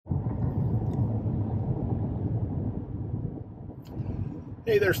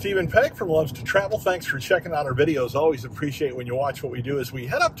Hey there, Stephen Pegg from Loves to Travel. Thanks for checking out our videos. Always appreciate when you watch what we do. As we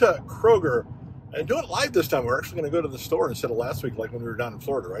head up to Kroger and do it live this time, we're actually going to go to the store instead of last week, like when we were down in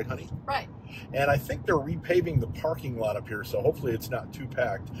Florida, right, honey? Right. And I think they're repaving the parking lot up here, so hopefully it's not too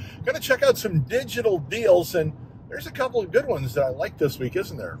packed. Going to check out some digital deals, and there's a couple of good ones that I like this week,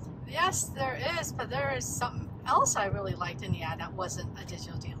 isn't there? Yes, there is, but there is something else I really liked in the ad that wasn't a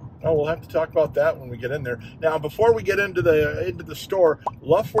digital deal. Oh, we'll have to talk about that when we get in there. Now, before we get into the store,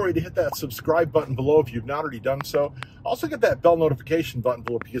 love for you to hit that subscribe button below if you've not already done so. Also, get that bell notification button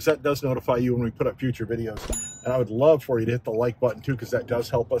below because that does notify you when we put up future videos. And I would love for you to hit the like button too because that does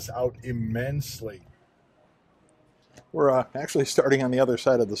help us out immensely. We're actually starting on the other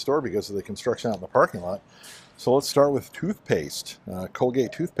side of the store because of the construction out in the parking lot. So let's start with toothpaste,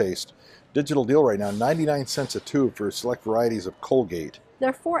 Colgate toothpaste. Digital deal right now, 99 cents a tube for select varieties of Colgate. There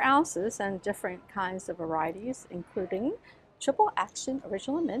are 4 ounces and different kinds of varieties, including triple action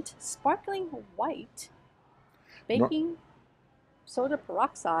original mint, sparkling white, baking soda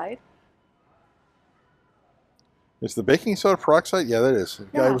peroxide. Is the baking soda peroxide? Yeah, that is.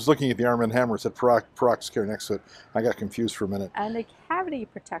 Yeah. I was looking at the Arm & Hammer. It said Peroxcare next to it. I got confused for a minute. And the cavity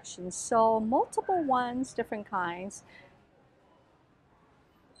protection. So multiple ones, different kinds.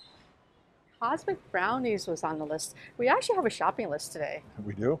 Cosmic Brownies was on the list. We actually have a shopping list today.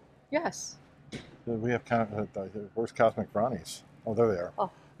 We do? Yes. We have where's Cosmic Brownies? Oh, there they are.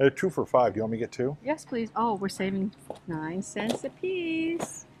 Oh. They're 2 for $5. Do you want me to get 2? Yes, please. Oh, we're saving 9 cents a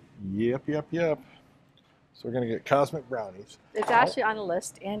piece. Yep. So we're going to get Cosmic Brownies. It's actually on the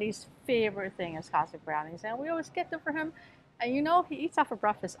list. Andy's favorite thing is Cosmic Brownies, and we always get them for him. And you know, he eats that for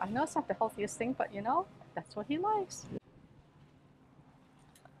breakfast. I know it's not the healthiest thing, but you know, that's what he likes.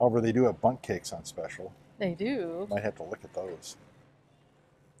 However, they do have bundt cakes on special. They do. Might have to look at those.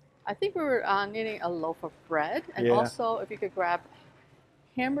 I think we were needing a loaf of bread, and also if you could grab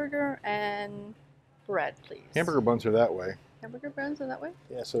hamburger and bread, please. Hamburger buns are that way. Hamburger buns are that way?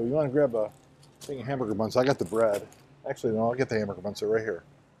 Yeah, so you want to grab a thing of hamburger buns. I got the bread. Actually, no, I'll get the hamburger buns. They're right here.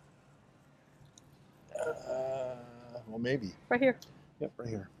 Well, maybe. Right here. Yep, right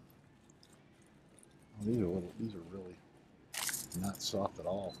here. Oh, these are really not soft at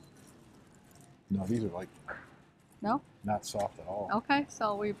all. No, these are like not soft at all. Okay,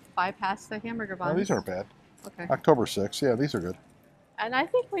 so we bypassed the hamburger buns. No, these aren't bad. Okay. October 6th. Yeah, these are good. And I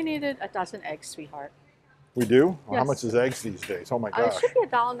think we needed a dozen eggs, sweetheart. We do? Well, Yes. How much is eggs these days? Oh my gosh. It should be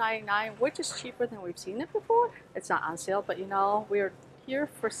 $1.99, which is cheaper than we've seen it before. It's not on sale, but you know, we're here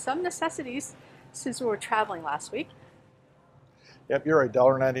for some necessities since we were traveling last week. Yep, you're right,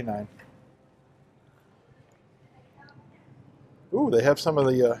 $1.99. Ooh, they have some of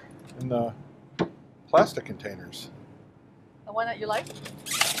the in the plastic containers. The one that you like?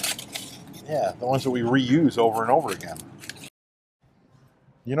 Yeah, the ones that we reuse over and over again.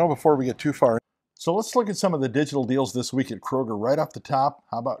 You know, before we get too far, so let's look at some of the digital deals this week at Kroger. Right off the top,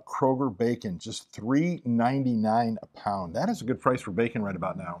 how about Kroger bacon? Just $3.99 a pound. That is a good price for bacon right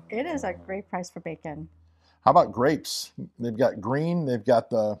about now. It is a great price for bacon. How about grapes? They've got green, they've got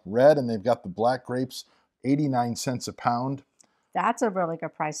the red, and they've got the black grapes. 89 cents a pound. That's a really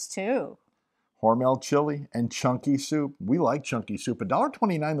good price too. Hormel chili and chunky soup. We like chunky soup.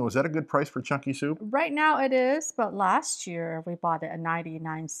 $1.29 though, is that a good price for chunky soup? Right now it is, but last year we bought it at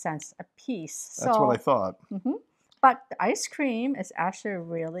 99 cents a piece. That's what I thought. But the ice cream is actually a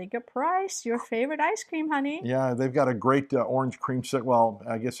really good price. Your favorite ice cream, honey. Yeah, they've got a great orange creamsicle. Well,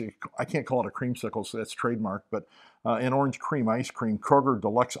 I guess I can't call it a creamsicle, so that's trademarked, but an orange cream ice cream. Kroger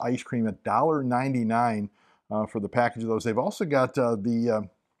Deluxe Ice Cream at $1.99 for the package of those. They've also got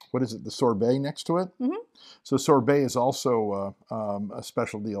what is it, the sorbet next to it? So sorbet is also a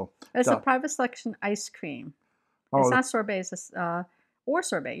special deal. It's a private selection ice cream. It's not sorbet, it's or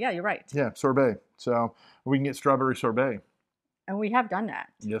sorbet. Yeah, you're right. Yeah, sorbet. So we can get strawberry sorbet. And we have done that.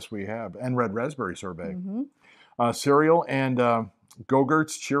 Yes, we have. And red raspberry sorbet. Cereal and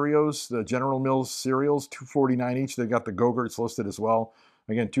Go-Gurts, Cheerios, the General Mills cereals, $2.49 each. They've got the Go-Gurts listed as well.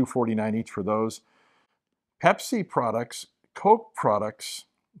 Again, $2.49 each for those. Pepsi products, Coke products,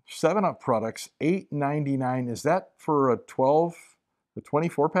 7-Up products, $8.99. Is that for a 24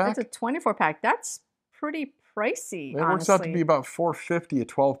 pack? It's a 24 pack. That's pretty pricey, It works out to be about $4.50 a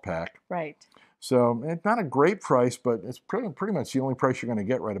 12 pack. Right. So it's not a great price, but it's pretty much the only price you're going to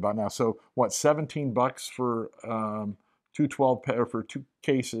get right about now. So what, $17 for 2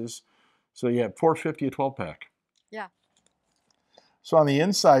 cases. So yeah, $4.50 a 12 pack. Yeah. So on the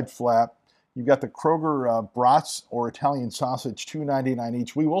inside flap, you've got the Kroger brats or Italian sausage, $2.99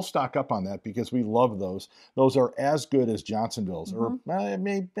 each. We will stock up on that because we love those. Those are as good as Johnsonville's, or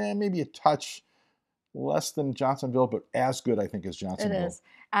maybe a touch less than Johnsonville, but as good, I think, as It Johnsonville. is.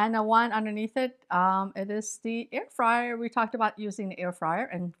 And the one underneath it, it is the air fryer. We talked about using the air fryer,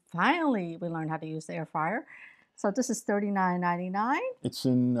 and finally we learned how to use the air fryer. So this is $39.99. It's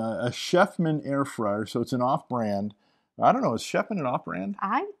in a Chefman air fryer, so it's an off-brand. I don't know, is Chefman an off-brand?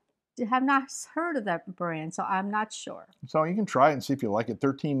 I have not heard of that brand, so I'm not sure. So you can try it and see if you like it.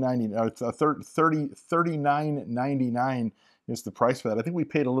 $39.99 is the price for that. I think we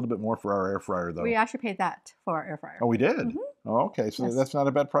paid a little bit more for our air fryer, though. We actually paid that for our air fryer. Oh, we did? Mhm. Oh, okay. So Yes. that's not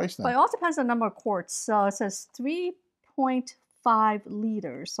a bad price then. But it also depends on the number of quarts. So it says 3.5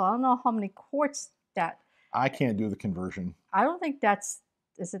 liters. So I don't know how many quarts that. I can't do the conversion. I don't think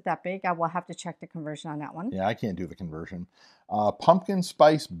is it that big? I will have to check the conversion on that one. Yeah, I can't do the conversion. Pumpkin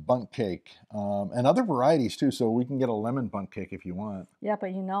spice bundt cake and other varieties too. So we can get a lemon bundt cake if you want. Yeah,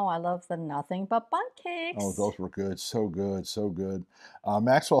 but you know I love the nothing but bundt cakes. Oh, those were good. So good. So good.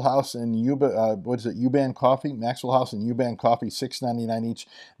 Maxwell House and U-Ban Coffee. Maxwell House and U-Ban Coffee, $6.99 each.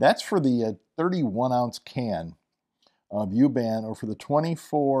 That's for the 31-ounce can of U-Ban, or for the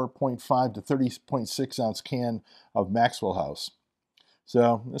 24.5 to 30.6 ounce can of Maxwell House.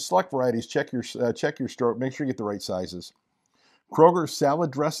 So the select varieties. Check your store. Make sure you get the right sizes. Kroger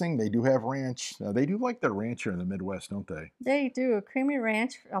salad dressing. They do have ranch. They do like their ranch here in the Midwest, don't they? They do a creamy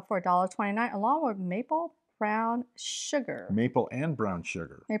ranch for $1.29, along with maple brown sugar. Maple and brown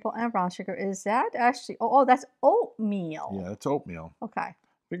sugar. Maple and brown sugar. Is that actually? Oh, that's oatmeal. Yeah, it's oatmeal. Okay.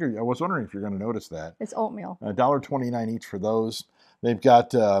 I was wondering if you're going to notice that. It's oatmeal. $1.29 each for those. They've got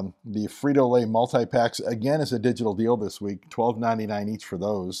the Frito-Lay multi-packs. Again, it's a digital deal this week. $12.99 each for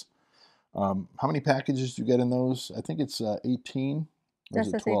those. How many packages do you get in those? I think it's 18. Or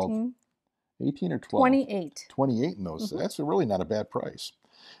is it 12? 18. 18 or 12? 28. 28 in those. Mm-hmm. That's really not a bad price.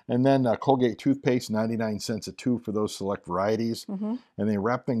 And then Colgate toothpaste, 99 cents a tube for those select varieties. Mm-hmm. And they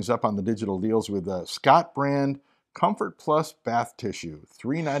wrap things up on the digital deals with Scott brand Comfort Plus bath tissue,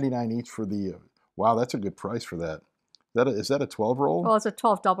 $3.99 each for the. Wow, that's a good price for that. Is that a 12 roll? Well, it's a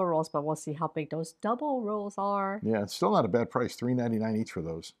 12 double rolls, but we'll see how big those double rolls are. Yeah, it's still not a bad price. $3.99 each for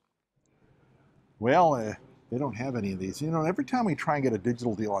those. Well, they don't have any of these. You know, every time we try and get a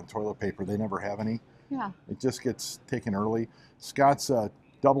digital deal on toilet paper, they never have any. Yeah. It just gets taken early. Scott's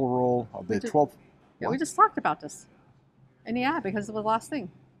double roll of the 12. Yeah, we just talked about this. And yeah, because it was the last thing.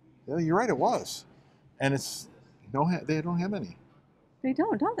 Yeah, you're right, it was. And they don't have any. They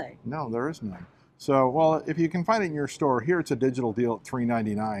don't they? No, there is none. So, well, if you can find it in your store, here it's a digital deal at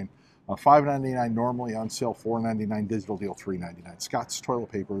 $3.99. $5.99 normally, on sale $4.99, digital deal $3.99. Scott's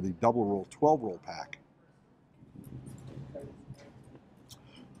toilet paper, the double roll, 12 roll pack.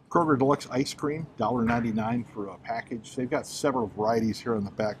 Kroger Deluxe ice cream, $1.99 for a package. They've got several varieties here in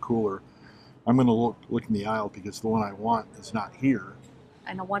the back cooler. I'm going to look in the aisle because the one I want is not here.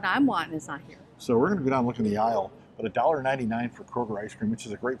 And the one I'm wanting is not here. So we're going to go down and look in the aisle. But $1.99 for Kroger ice cream, which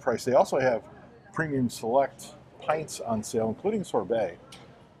is a great price. They also have premium select pints on sale, including sorbet.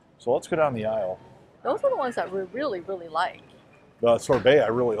 So let's go down the aisle. Those are the ones that we really, really like. The sorbet, I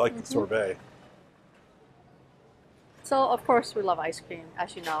really like the sorbet. So, of course, we love ice cream,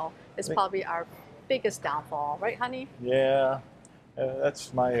 as you know. It's probably our biggest downfall, right, honey? Yeah,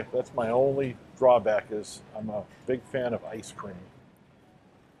 that's my only drawback is I'm a big fan of ice cream.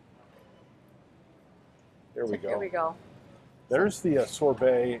 There we go. Here we go. There's the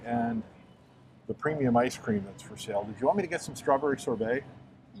sorbet and the premium ice cream that's for sale. Did you want me to get some strawberry sorbet?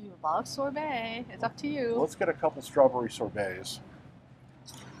 You love sorbet. It's up to you. Let's get a couple strawberry sorbets.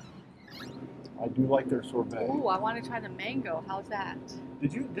 I do like their sorbet. Ooh, I want to try the mango. How's that?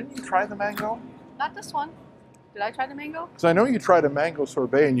 Didn't you try the mango? Not this one. Did I try the mango? Because I know you tried a mango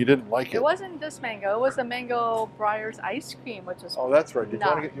sorbet and you didn't like it. It wasn't this mango. It was the mango Breyers ice cream, which is. Oh, that's right. You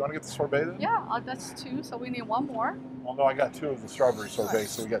want to get the sorbet then? Yeah, that's two. So we need one more. Well, no, I got two of the strawberry sorbet,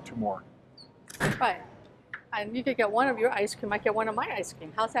 so we got two more. Right. And you could get one of your ice cream. I get one of my ice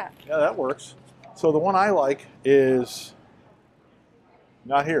cream. How's that? Yeah, that works. So the one I like is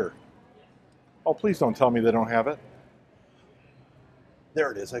not here. Oh, please don't tell me they don't have it.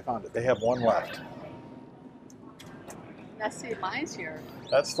 There it is. I found it. They have one left. Let's see, mine's here.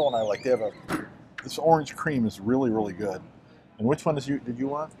 That's the one I like. They have this orange cream is really, really good. And which one did you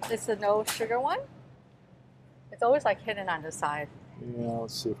want? It's the no sugar one. It's always like hidden on the side. Yeah,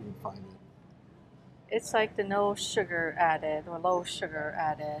 let's see if we can find it. It's like the no sugar added or low sugar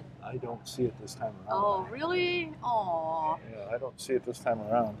added. I don't see it this time around. Oh, really? Oh. Yeah, I don't see it this time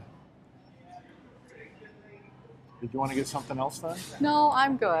around. Did you want to get something else then? No,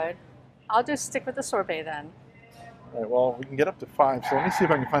 I'm good. I'll just stick with the sorbet then. All right, well, we can get up to 5, so let me see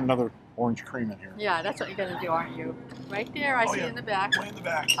if I can find another orange cream in here. Yeah, that's what you're going to do, aren't you? Right there, I see yeah. in the back. Way in the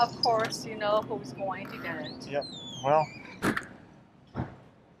back. Of course, you know who's going to get it. Yep. Well,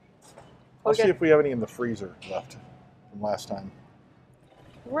 I'll see if we have any in the freezer left from last time.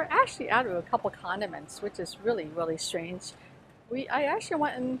 We're actually out of a couple condiments, which is really, really strange. I actually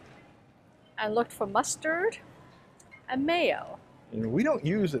went and looked for mustard and mayo. And we don't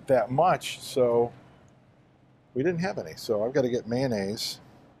use it that much, so we didn't have any. So I've got to get mayonnaise.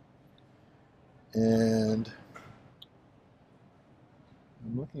 And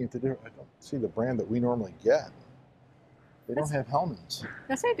I'm looking at the different, I don't see the brand that we normally get. They don't have Hellmann's.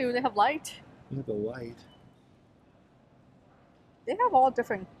 Yes, they do. They have light. Look at the light. They have all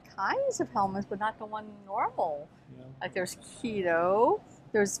different kinds of Hellmann's, but not the one normal. Yeah. Like there's keto,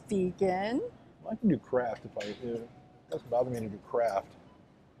 there's vegan. Well, I can do craft if it doesn't bother me to do craft.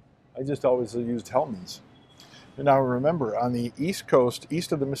 I just always used Hellmann's. And now remember, on the East Coast,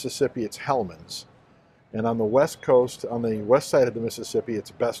 east of the Mississippi, it's Hellmann's. And on the West Coast, on the west side of the Mississippi,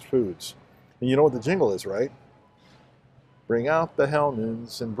 it's Best Foods. And you know what the jingle is, right? Bring out the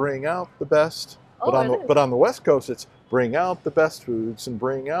Hellmann's and bring out the best. Oh, but on the West Coast, it's bring out the best foods and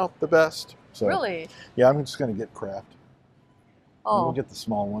bring out the best. So, really? Yeah, I'm just going to get Kraft. Oh. We'll get the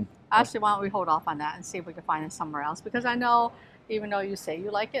small one. Actually, why don't we hold off on that and see if we can find it somewhere else? Because I know, even though you say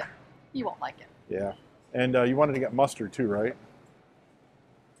you like it, you won't like it. Yeah. And you wanted to get mustard too, right?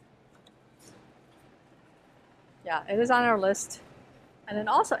 Yeah, it is on our list. And then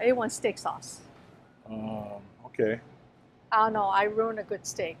also A1 steak sauce. Okay. I don't know, I ruin a good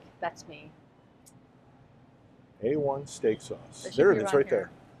steak. That's me. A1 steak sauce. There it is, right there.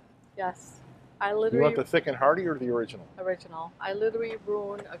 Yes. I literally. You want the thick and hearty or the original? Original. I literally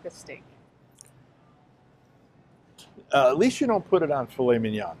ruin a good steak. At least you don't put it on filet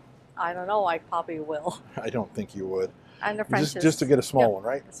mignon. I don't know, I probably will. I don't think you would. And the Frenches. Just to get a small one,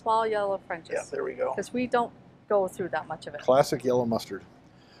 right? The small yellow Frenches. Yeah, there we go. Because we don't go through that much of it. Classic yellow mustard.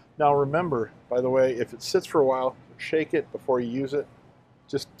 Now remember, by the way, if it sits for a while, shake it before you use it.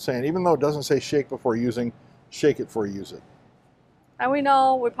 Just saying, even though it doesn't say shake before using, shake it before you use it. And we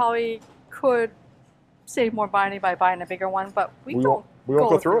know we probably could save more money by buying a bigger one, but we won't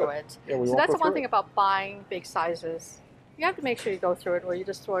go through it. Yeah, so that's the one thing about buying big sizes. You have to make sure you go through it, or you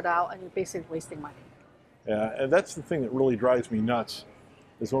just throw it out and you're basically wasting money. Yeah, and that's the thing that really drives me nuts,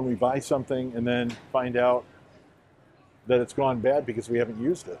 is when we buy something and then find out that it's gone bad because we haven't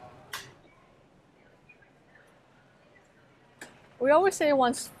used it. We always say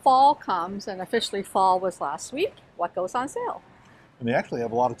once fall comes, and officially fall was last week, what goes on sale? And they actually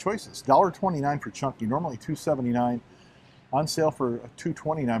have a lot of choices. $1.29 for Chunky, normally $2.79. On sale for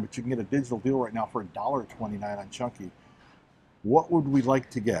 $2.29, but you can get a digital deal right now for $1.29 on Chunky. What would we like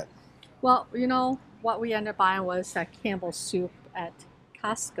to get? Well, you know, what we ended up buying was that Campbell soup at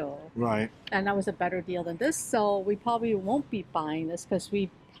Costco. Right. And that was a better deal than this, so we probably won't be buying this because we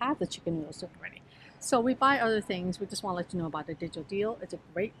have the chicken noodle soup already. So we buy other things. We just want to let you know about the digital deal. It's a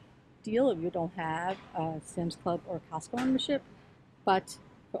great deal if you don't have a Sam's Club or Costco membership. But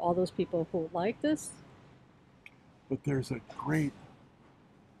for all those people who like this. But there's a great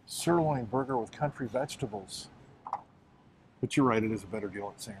sirloin burger with country vegetables. But you're right, it is a better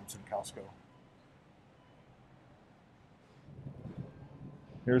deal at Sam's and Costco.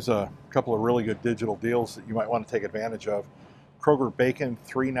 Here's a couple of really good digital deals that you might want to take advantage of. Kroger bacon,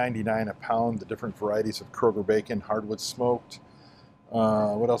 $3.99 a pound. The different varieties of Kroger bacon, hardwood smoked.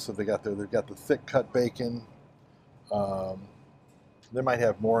 What else have they got there? They've got the thick cut bacon. They might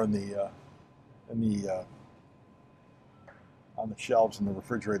have more on the shelves, in the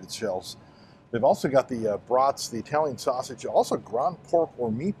refrigerated shelves. They've also got the brats, the Italian sausage, also ground pork or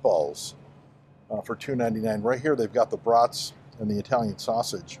meatballs for $2.99. Right here, they've got the brats and the Italian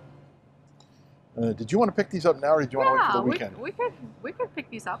sausage. Did you want to pick these up now, or did you want to wait for the weekend? We could pick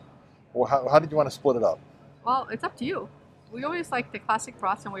these up. Well, how did you want to split it up? Well, it's up to you. We always like the classic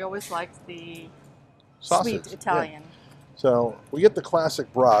brats, and we always like the Sausage, sweet Italian. Yeah. So we get the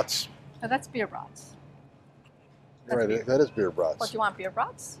classic brats. Now that's beer brats. Right, that is beer brats. What, do you want beer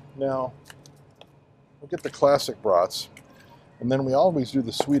brats? No. We'll get the classic brats, and then we always do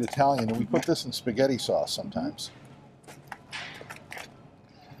the sweet Italian, and we put this in spaghetti sauce sometimes.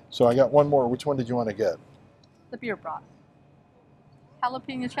 So I got one more. Which one did you want to get? The beer brat.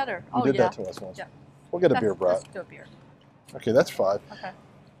 Jalapeno cheddar. You did that to us once. Yeah. We'll get a beer brat. Let's do a beer. Okay, that's $5. Okay.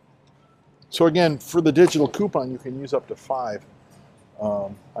 So again, for the digital coupon, you can use up to $5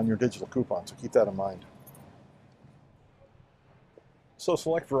 on your digital coupon, so keep that in mind. So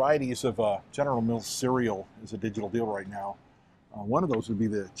select varieties of General Mills cereal is a digital deal right now. One of those would be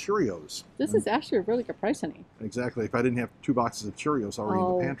the Cheerios. This is actually a really good price, honey. Exactly. If I didn't have 2 boxes of Cheerios already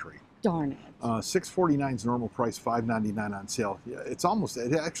in the pantry. Darn it. $6.49 is normal price, $5.99 on sale. Yeah, it's almost,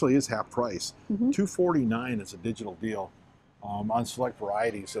 it actually is half price. $2.49 is a digital deal on select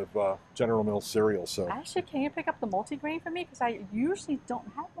varieties of General Mills cereal. So Actually, can you pick up the multigrain for me? Because I usually don't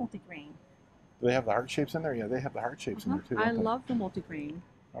have multigrain. do they have the heart shapes in there? Yeah, they have the heart shapes in there too. I love the multigrain.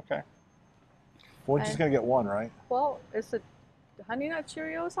 Okay. Well, we're just gonna get one, right? Well, is the Honey Nut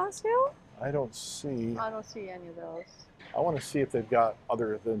Cheerios on sale? I don't see. I don't see any of those. I want to see if they've got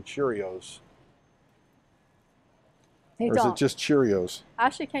other than Cheerios. They or don't. is it just Cheerios?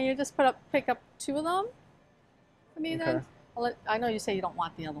 Actually, can you just pick up 2 of them for me then? I know you say you don't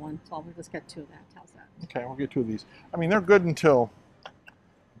want the other one, so I'll just get 2 of that. How's that? Okay, we'll get 2 of these. I mean, they're good until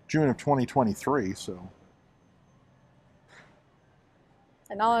June of 2023, so.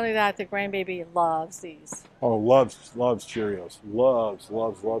 And not only that, the grandbaby loves these. Oh, loves Cheerios. Loves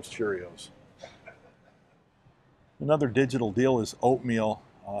Cheerios. Another digital deal is oatmeal.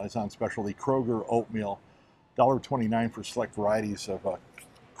 It's on specialty. Kroger oatmeal. $1.29 for select varieties of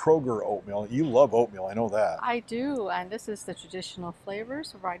Kroger oatmeal. You love oatmeal, I know that. I do, and this is the traditional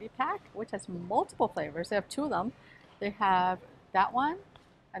flavors variety pack, which has multiple flavors. They have 2 of them. They have that one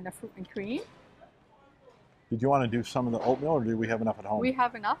and the fruit and cream. Did you want to do some of the oatmeal, or do we have enough at home? We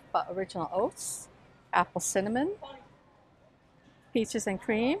have enough, but original oats, apple cinnamon, peaches and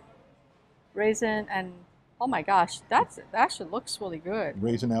cream, raisin, and oh my gosh, that actually looks really good.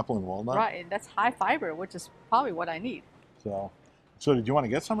 Raisin, apple, and walnut? Right, and that's high fiber, which is probably what I need. So did you want to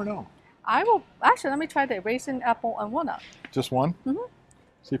get some or no? I will, actually, let me try the raisin, apple, and walnut. Just one? Mm-hmm.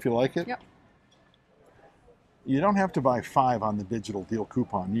 See if you like it? Yep. You don't have to buy 5 on the digital deal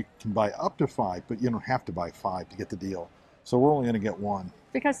coupon. You can buy up to 5, but you don't have to buy 5 to get the deal. So we're only going to get 1.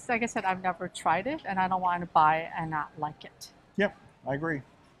 Because, like I said, I've never tried it, and I don't want to buy it and not like it. Yep, I agree.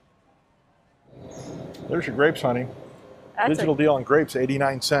 There's your grapes, honey. That's Digital deal on grapes,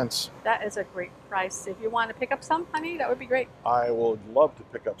 89 cents. That is a great price. If you want to pick up some, honey, that would be great. I would love to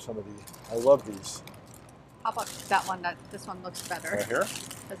pick up some of these. I love these. How about that one? This one looks better. Right here?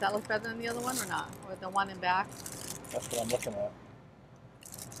 Does that look better than the other one or not? Or the one in back? That's what I'm looking at.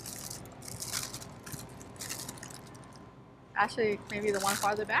 Actually, maybe the one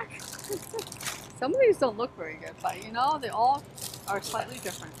farther back. Some of these don't look very good, but you know, they all are slightly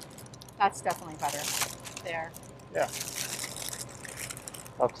different. That's definitely better. There. Yeah.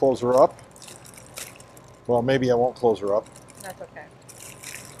 I'll close her up. Well, maybe I won't close her up. That's okay.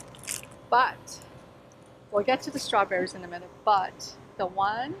 But we'll get to the strawberries in a minute, but the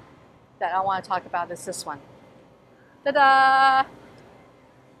one that I want to talk about is this one. Ta-da!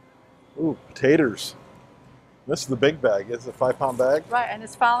 Ooh, potatoes. This is the big bag. It's a 5-pound bag. Right, and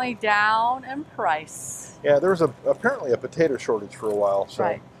it's finally down in price. Yeah, there was apparently a potato shortage for a while, so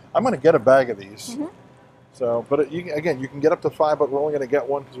Right. I'm going to get a bag of these. Mm-hmm. So, but you can get up to 5, but we're only going to get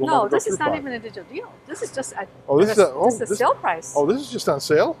one because we'll never go this through is not 5. even a digital deal. This is just a this is a sale price. Oh, this is just on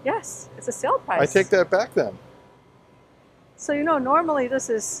sale? Yes, it's a sale price. I take that back then. So you know, normally this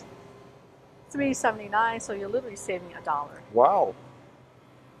is $3.79, so you're literally saving $1. Wow.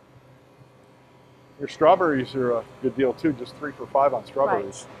 Your strawberries are a good deal too, just 3 for $5 on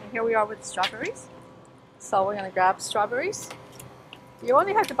strawberries. Right. And here we are with the strawberries. So we're going to grab strawberries. You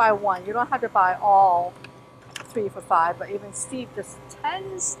only have to buy one. You don't have to buy all 3 for $5, but even Steve just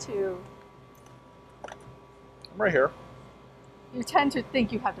tends to... I'm right here. You tend to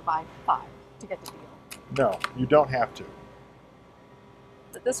think you have to buy 5 to get the deal. No, you don't have to.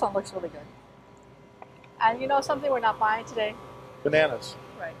 But this one looks really good. And you know something we're not buying today? Bananas.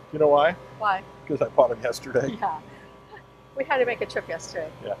 Right. You know why? Why? Because I bought them yesterday. Yeah. We had to make a trip yesterday.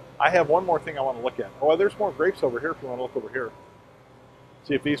 Yeah. I have one more thing I want to look at. Oh, there's more grapes over here if you want to look over here.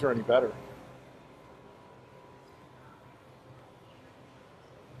 See if these are any better.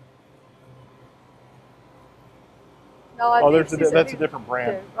 No, that's a different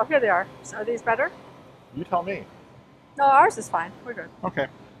brand. Oh, here they are. So are these better? You tell me. No, ours is fine. We're good. Okay.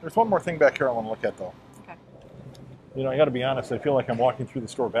 There's one more thing back here I want to look at, though. Okay. You know, I got to be honest. I feel like I'm walking through the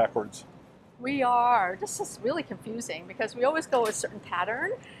store backwards. We are. This is really confusing because we always go a certain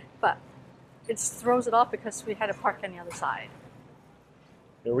pattern, but it throws it off because we had to park on the other side.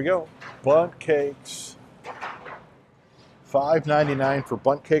 Here we go. Bundt cakes. $5.99 for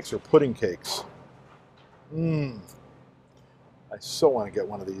bundt cakes or pudding cakes. I so want to get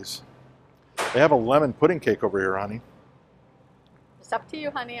one of these. They have a lemon pudding cake over here, honey. It's up to you,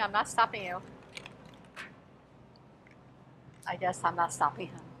 honey. I'm not stopping you. I guess I'm not stopping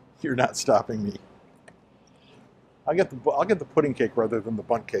him. You're not stopping me. I'll get the pudding cake rather than the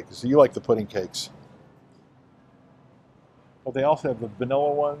bundt cake. So you like the pudding cakes. But they also have the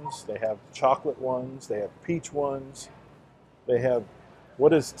vanilla ones. They have chocolate ones. They have peach ones. They have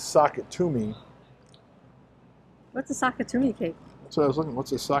What is sakatumi? What's a sakatumi cake? So I was looking,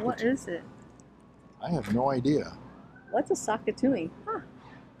 what's a sakatumi? What is it? I have no idea. What's a sakatumi? Huh.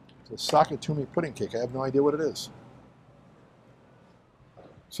 It's a sakatumi pudding cake. I have no idea what it is.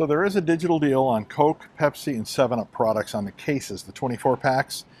 So there is a digital deal on Coke, Pepsi, and 7-Up products on the cases, the 24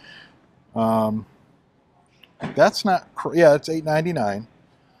 packs. That's not, yeah, it's $8.99.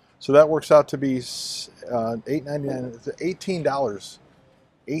 So that works out to be $8.99. It's $18.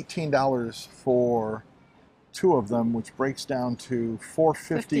 $18 for 2 of them, which breaks down to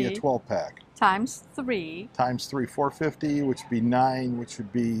 $4.50 a 12-pack. Times 3. Times 3, $4.50, which would be 9, which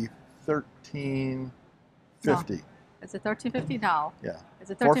would be $13.50. No. Is it $13.50? No. Yeah. Is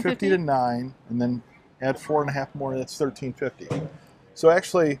it $13.50? $4.50 to 9, and then add 4.5 more. That's $13.50. So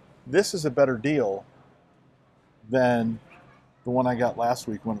actually, this is a better deal than the one I got last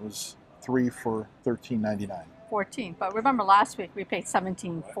week when it was 3 for $13.99. 14. But remember, last week we paid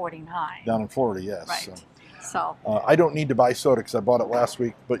 $17.49. Down in Florida, yes. Right. So I don't need to buy soda because I bought it last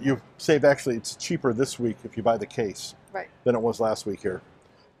week, but you save, actually, it's cheaper this week if you buy the case than it was last week here.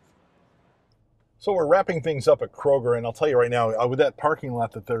 So we're wrapping things up at Kroger, and I'll tell you right now, with that parking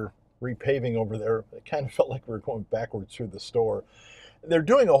lot that they're repaving over there, it kind of felt like we were going backwards through the store. They're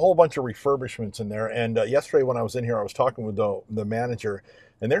doing a whole bunch of refurbishments in there, and yesterday when I was in here, I was talking with the manager,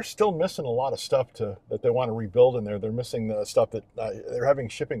 and they're still missing a lot of stuff that they want to rebuild in there. They're missing the stuff that they're having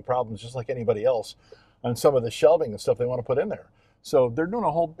shipping problems just like anybody else on some of the shelving and stuff they want to put in there. So they're doing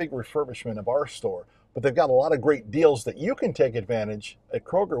a whole big refurbishment of our store. But they've got a lot of great deals that you can take advantage at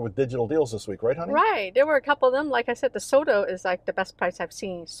Kroger with digital deals this week, right, honey? right. There were a couple of them. Like I said, the soda is like the best price I've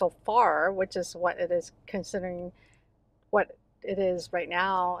seen so far, which is what it is considering what it is right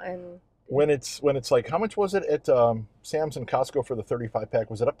now. And when it's like, how much was it at Sam's and Costco for the 35-pack?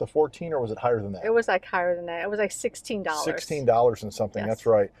 Was it up to 14 or was it higher than that? it was like higher than that. It was like $16. $16 and something. Yes. That's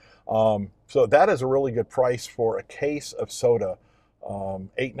right. So that is a really good price for a case of soda.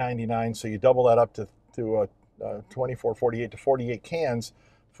 $8.99. So you double that up to 24, 48 to 48 cans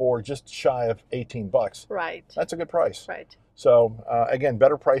for just shy of 18 bucks. Right. That's a good price. Right. So again,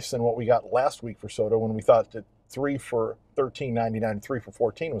 better price than what we got last week for soda when we thought that 3 for $13.99 and 3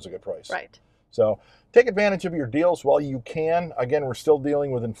 for $14 was a good price. Right. So take advantage of your deals while you can. Again, we're still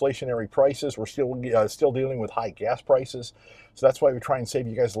dealing with inflationary prices. We're still dealing with high gas prices. So that's why we try and save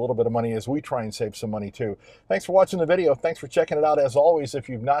you guys a little bit of money as we try and save some money too. Thanks for watching the video. Thanks for checking it out. As always, if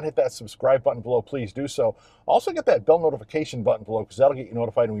you've not hit that subscribe button below, please do so. Also get that bell notification button below because that'll get you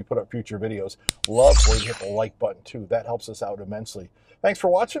notified when we put up future videos. Love where you hit the like button too. That helps us out immensely. Thanks for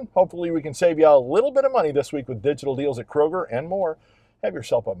watching. Hopefully we can save you a little bit of money this week with digital deals at Kroger and more. Have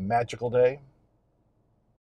yourself a magical day.